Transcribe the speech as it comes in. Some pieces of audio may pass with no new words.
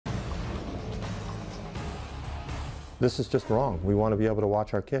This is just wrong. We want to be able to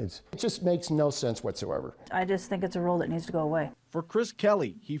watch our kids. It just makes no sense whatsoever. I just think it's a rule that needs to go away. For Chris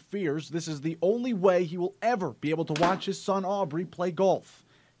Kelly, he fears this is the only way he will ever be able to watch his son Aubrey play golf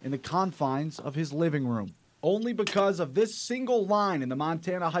in the confines of his living room. Only because of this single line in the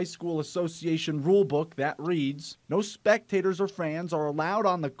Montana High School Association rulebook that reads, "No spectators or fans are allowed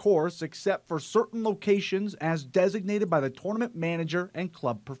on the course except for certain locations as designated by the tournament manager and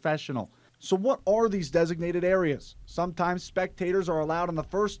club professional." So what are these designated areas? Sometimes spectators are allowed on the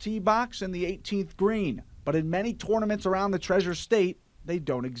first tee box and the 18th green, but in many tournaments around the Treasure State, they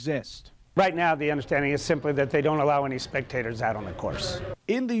don't exist. Right now, the understanding is simply that they don't allow any spectators out on the course.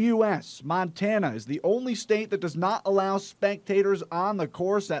 In the U.S., Montana is the only state that does not allow spectators on the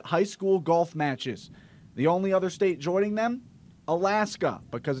course at high school golf matches. The only other state joining them? Alaska,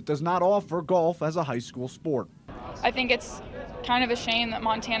 because it does not offer golf as a high school sport. I think it's kind of a shame that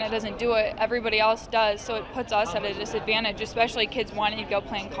Montana doesn't do it. Everybody else does, so it puts us at a disadvantage, especially kids wanting to go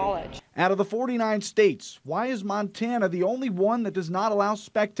play in college. Out of the 49 states, why is Montana the only one that does not allow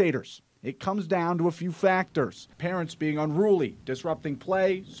spectators? It comes down to a few factors: parents being unruly, disrupting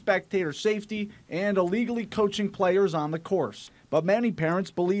play, spectator safety, and illegally coaching players on the course. But many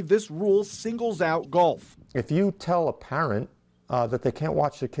parents believe this rule singles out golf. If you tell a parent that they can't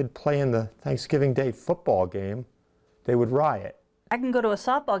watch their kid play in the Thanksgiving Day football game, they would riot. I can go to a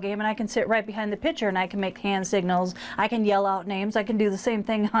softball game and I can sit right behind the pitcher and I can make hand signals. I can yell out names. I can do the same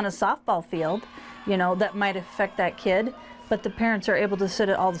thing on a softball field. You know, that might affect that kid. But the parents are able to sit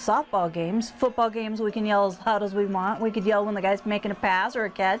at all the softball games. Football games, we can yell as loud as we want. We could yell when the guy's making a pass or a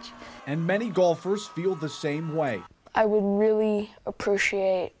catch. And many golfers feel the same way. I would really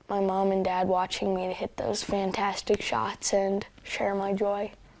appreciate my mom and dad watching me to hit those fantastic shots and share my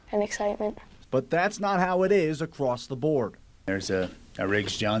joy and excitement. But that's not how it is across the board. There's a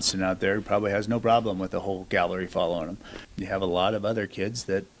Riggs Johnson out there who probably has no problem with the whole gallery following him. You have a lot of other kids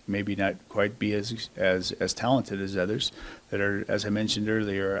that maybe not quite be as talented as others that are, as I mentioned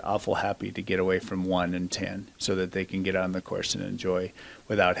earlier, awful happy to get away from 1 and 10 so that they can get on the course and enjoy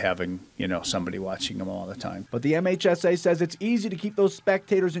without having, somebody watching them all the time. But the MHSA says it's easy to keep those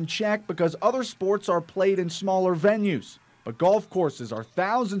spectators in check because other sports are played in smaller venues. But golf courses are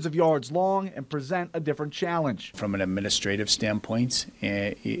thousands of yards long and present a different challenge. From an administrative standpoint,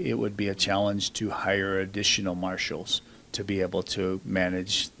 it would be a challenge to hire additional marshals to be able to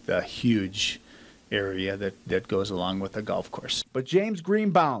manage the huge area that goes along with the golf course. But James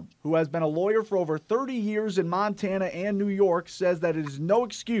Greenbaum, who has been a lawyer for over 30 years in Montana and New York, says that it is no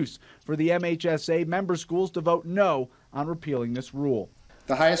excuse for the MHSA member schools to vote no on repealing this rule.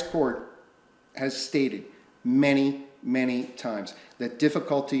 The highest court has stated many times that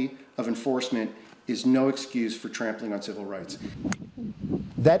difficulty of enforcement is no excuse for trampling on civil rights.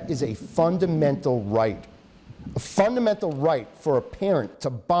 That is a fundamental right. A fundamental right for a parent to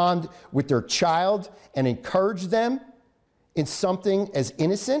bond with their child and encourage them in something as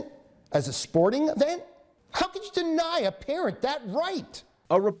innocent as a sporting event? How could you deny a parent that right?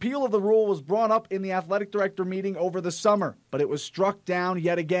 A repeal of the rule was brought up in the athletic director meeting over the summer, but it was struck down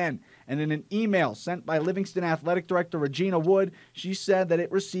yet again. And in an email sent by Livingston Athletic Director Regina Wood, she said that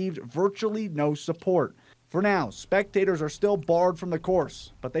it received virtually no support. For now, spectators are still barred from the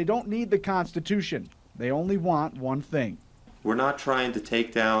course, but they don't need the Constitution. They only want one thing. We're not trying to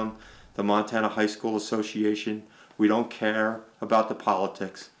take down the Montana High School Association. We don't care about the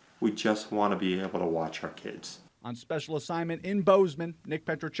politics. We just want to be able to watch our kids. On special assignment in Bozeman, Nick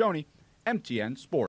Petroccioni, MTN Sports.